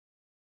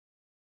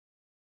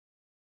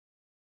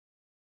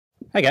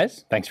Hi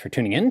guys, thanks for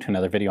tuning in to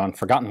another video on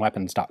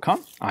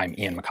ForgottenWeapons.com. I'm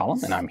Ian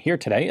McCollum, and I'm here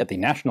today at the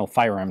National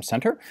Firearms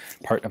Centre,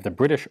 part of the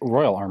British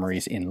Royal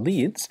Armouries in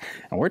Leeds,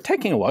 and we're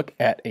taking a look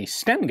at a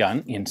Sten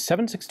gun in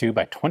 7.62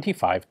 by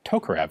 25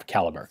 Tokarev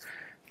caliber.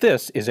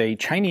 This is a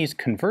Chinese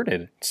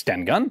converted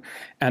Sten gun,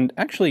 and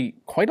actually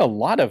quite a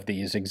lot of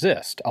these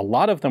exist. A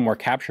lot of them were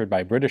captured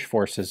by British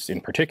forces,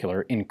 in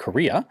particular in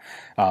Korea.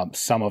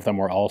 Some of them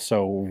were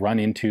also run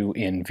into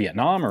in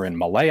Vietnam or in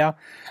Malaya.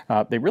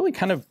 They really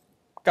kind of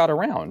got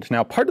around.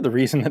 Now, part of the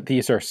reason that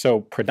these are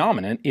so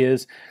predominant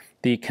is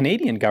the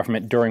Canadian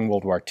government during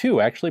World War II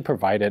actually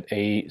provided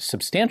a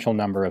substantial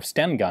number of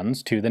Sten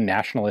guns to the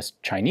nationalist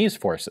Chinese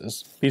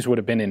forces. These would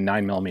have been in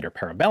 9mm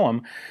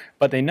Parabellum,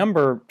 but they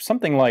number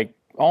something like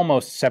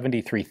almost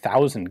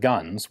 73,000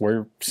 guns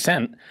were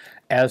sent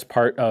as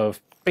part of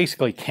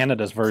basically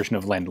Canada's version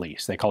of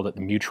Lend-Lease. They called it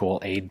the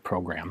Mutual Aid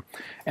Program.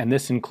 And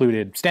this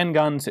included Sten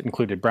guns, it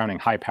included Browning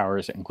high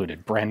powers, it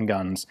included Bren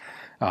guns.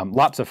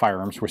 Lots of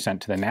firearms were sent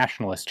to the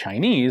nationalist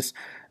Chinese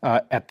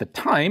at the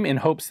time in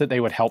hopes that they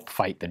would help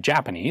fight the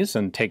Japanese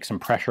and take some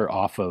pressure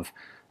off of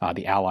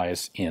the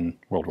Allies in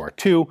World War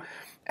II.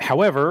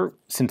 However,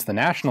 since the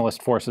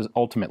nationalist forces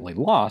ultimately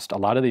lost, a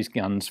lot of these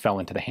guns fell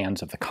into the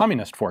hands of the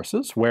communist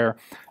forces, where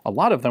a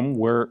lot of them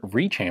were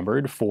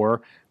rechambered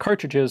for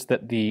cartridges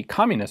that the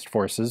communist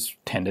forces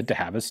tended to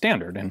have as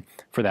standard. And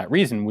for that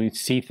reason, we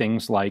see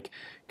things like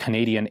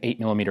Canadian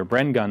 8mm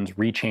Bren guns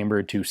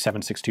rechambered to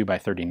 7.62 by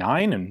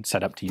 39 and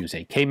set up to use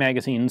AK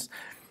magazines.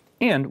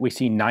 And we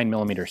see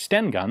 9mm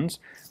Sten guns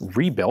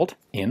rebuilt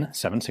in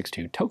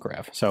 7.62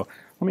 Tokarev. So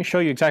let me show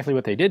you exactly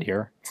what they did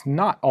here. It's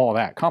not all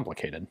that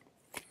complicated.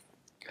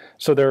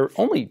 So there are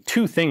only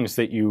two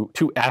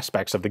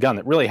aspects of the gun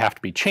that really have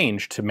to be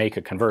changed to make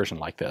a conversion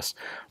like this.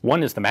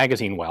 One is the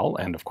magazine well,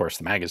 and of course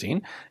the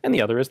magazine, and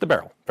the other is the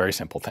barrel. Very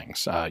simple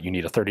things. You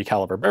need a 30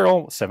 caliber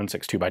barrel,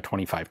 7.62 by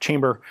 25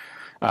 chamber,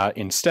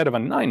 instead of a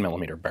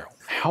 9mm barrel.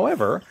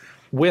 However,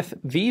 with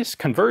these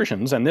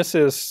conversions, and this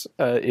is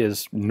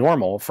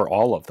normal for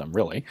all of them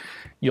really,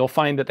 you'll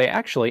find that they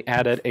actually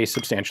added a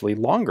substantially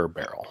longer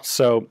barrel.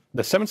 So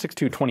the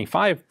 7.62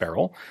 25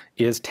 barrel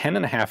is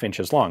 10.5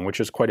 inches long, which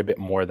is quite a bit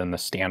more than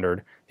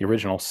the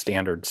original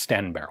standard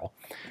Sten barrel.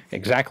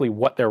 Exactly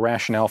what their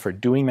rationale for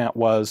doing that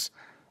was,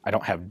 I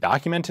don't have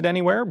documented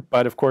anywhere,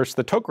 but of course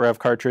the Tokarev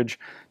cartridge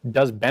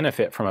does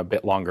benefit from a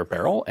bit longer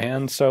barrel,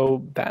 and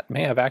so that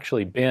may have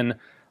actually been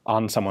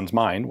on someone's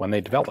mind when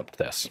they developed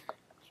this.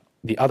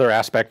 The other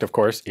aspect, of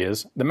course,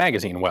 is the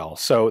magazine well.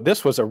 So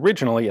this was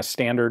originally a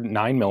standard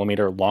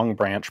 9mm long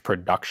branch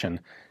production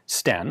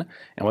Sten,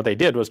 and what they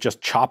did was just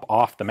chop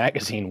off the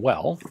magazine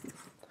well,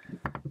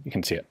 you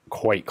can see it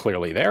quite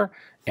clearly there,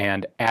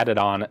 and added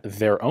on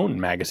their own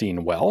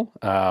magazine well,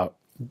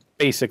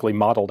 basically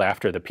modeled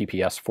after the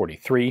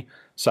PPS-43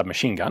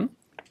 submachine gun.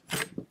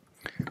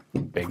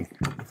 Big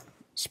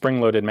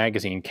spring-loaded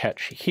magazine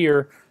catch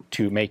here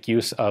to make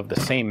use of the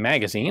same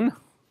magazine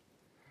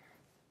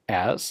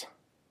as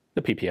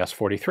the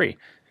PPS-43.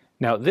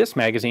 Now this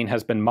magazine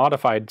has been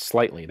modified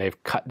slightly.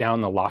 They've cut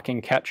down the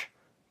locking catch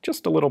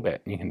just a little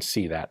bit. You can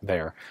see that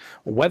there.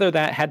 Whether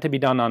that had to be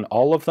done on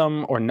all of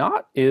them or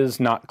not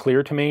is not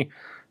clear to me.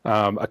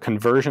 A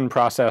conversion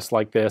process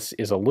like this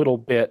is a little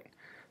bit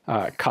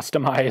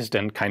customized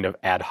and kind of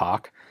ad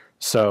hoc.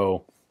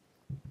 So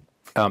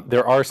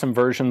there are some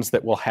versions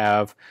that will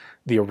have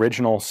the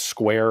original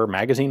square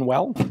magazine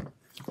well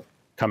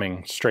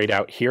coming straight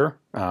out here,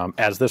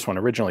 as this one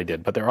originally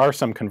did. But there are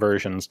some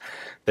conversions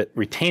that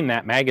retain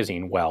that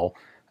magazine well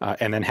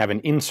and then have an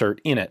insert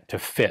in it to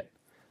fit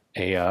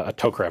a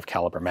Tokarev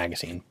caliber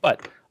magazine.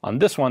 But on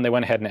this one, they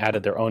went ahead and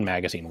added their own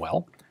magazine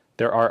well.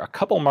 There are a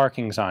couple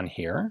markings on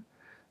here.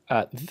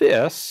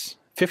 This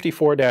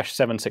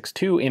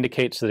 54-762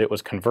 indicates that it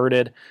was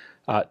converted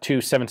to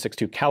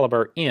 7.62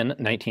 caliber in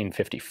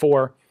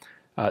 1954.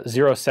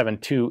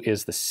 072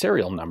 is the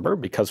serial number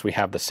because we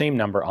have the same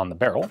number on the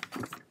barrel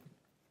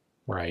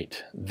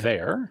right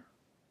there.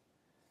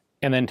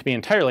 And then to be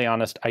entirely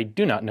honest, I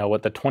do not know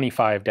what the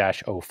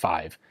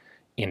 25-05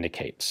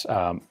 indicates,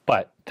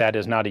 but that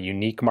is not a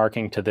unique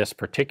marking to this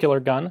particular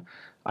gun.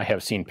 I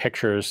have seen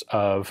pictures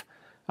of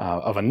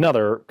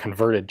another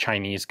converted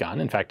Chinese gun.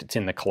 In fact, it's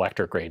in the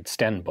collector grade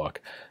Sten book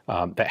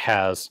that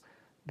has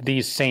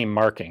these same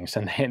markings,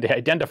 and they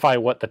identify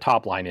what the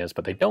top line is,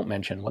 but they don't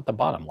mention what the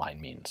bottom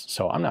line means.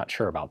 So I'm not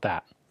sure about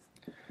that.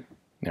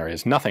 There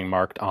is nothing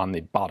marked on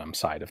the bottom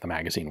side of the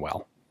magazine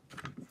well.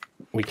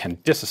 We can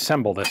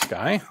disassemble this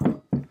guy,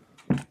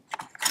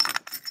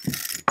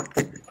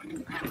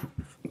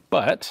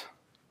 but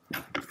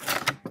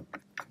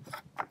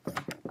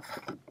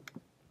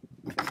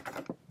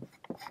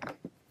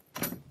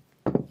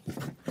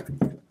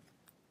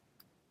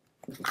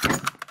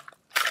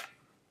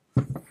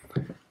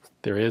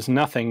there is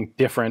nothing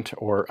different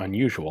or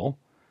unusual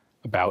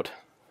about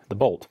the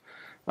bolt.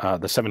 The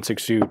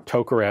 7.62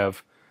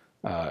 Tokarev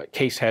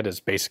case head is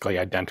basically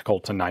identical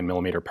to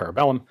 9mm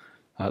Parabellum.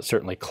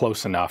 Certainly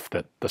close enough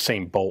that the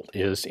same bolt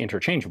is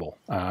interchangeable.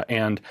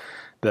 And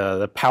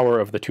The power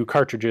of the two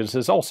cartridges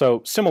is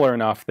also similar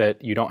enough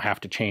that you don't have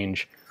to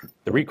change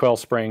the recoil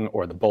spring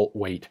or the bolt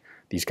weight.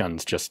 These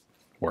guns just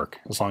work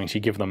as long as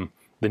you give them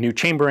the new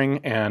chambering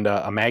and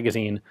a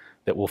magazine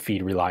that will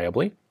feed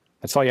reliably.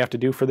 That's all you have to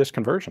do for this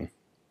conversion.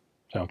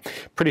 So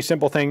pretty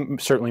simple thing.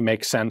 Certainly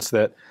makes sense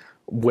that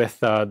with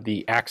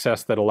the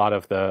access that a lot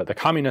of the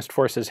communist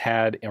forces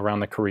had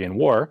around the Korean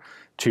War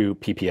to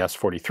PPS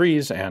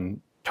 43s and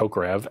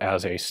Tokarev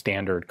as a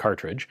standard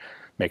cartridge,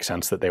 makes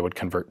sense that they would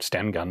convert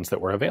Sten guns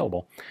that were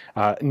available.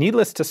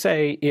 Needless to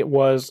say, it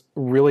was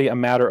really a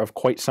matter of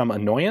quite some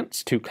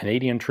annoyance to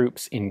Canadian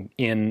troops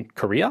in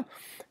Korea,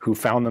 who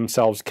found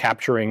themselves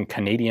capturing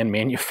Canadian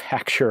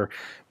manufacture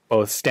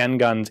both Sten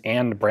guns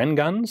and Bren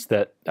guns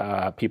that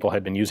people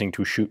had been using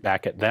to shoot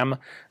back at them.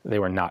 They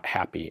were not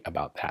happy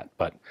about that,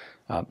 but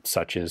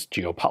such is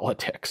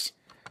geopolitics.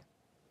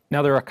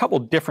 Now, there are a couple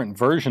different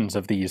versions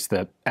of these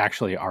that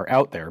actually are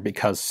out there,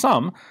 because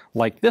some,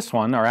 like this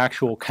one, are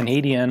actual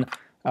Canadian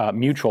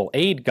mutual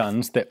aid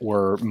guns that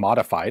were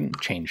modified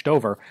and changed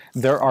over.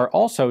 There are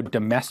also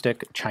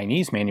domestic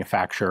Chinese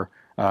manufacture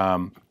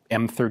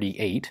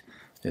M38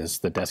 is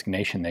the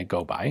designation they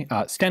go by,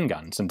 Sten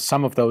guns, and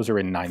some of those are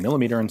in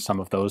 9mm and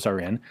some of those are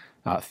in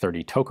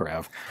 30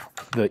 Tokarev.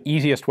 The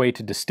easiest way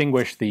to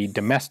distinguish the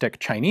domestic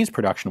Chinese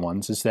production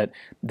ones is that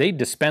they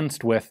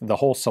dispensed with the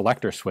whole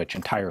selector switch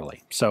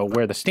entirely. So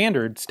where the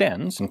standard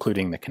Stens,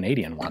 including the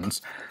Canadian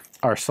ones,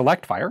 are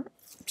select fire,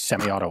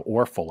 semi-auto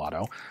or full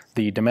auto,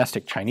 the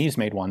domestic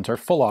Chinese-made ones are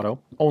full auto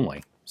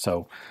only.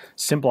 So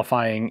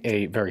simplifying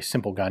a very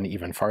simple gun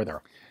even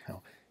farther.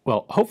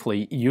 Well,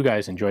 hopefully you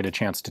guys enjoyed a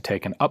chance to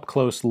take an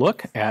up-close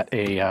look at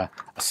a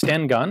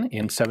Sten gun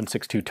in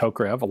 7.62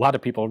 Tokarev. A lot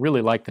of people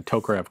really like the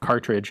Tokarev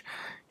cartridge.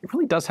 It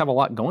really does have a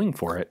lot going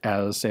for it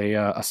as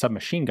a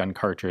submachine gun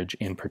cartridge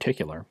in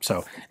particular.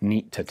 So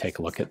neat to take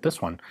a look at this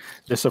one.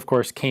 This, of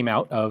course, came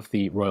out of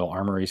the Royal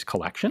Armouries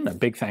collection. A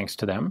big thanks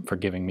to them for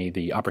giving me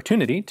the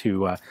opportunity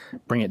to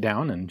bring it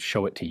down and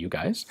show it to you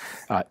guys.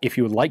 If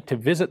you would like to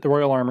visit the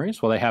Royal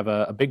Armouries, well, they have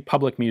a big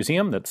public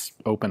museum that's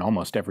open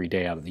almost every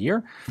day out of the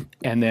year.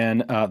 And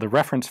then the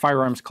Reference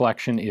Firearms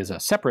Collection is a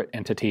separate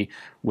entity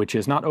which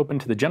is not open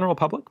to the general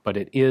public, but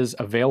it is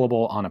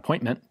available on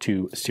appointment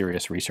to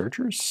serious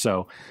researchers.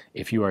 So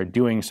if you are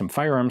doing some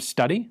firearms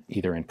study,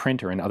 either in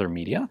print or in other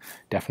media,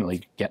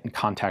 definitely get in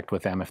contact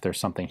with them if there's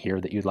something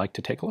here that you'd like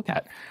to take a look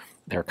at.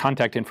 Their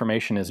contact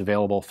information is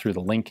available through the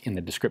link in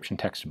the description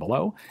text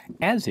below,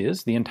 as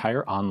is the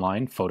entire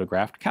online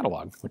photographed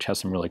catalog, which has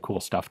some really cool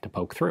stuff to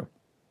poke through.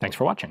 Thanks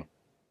for watching.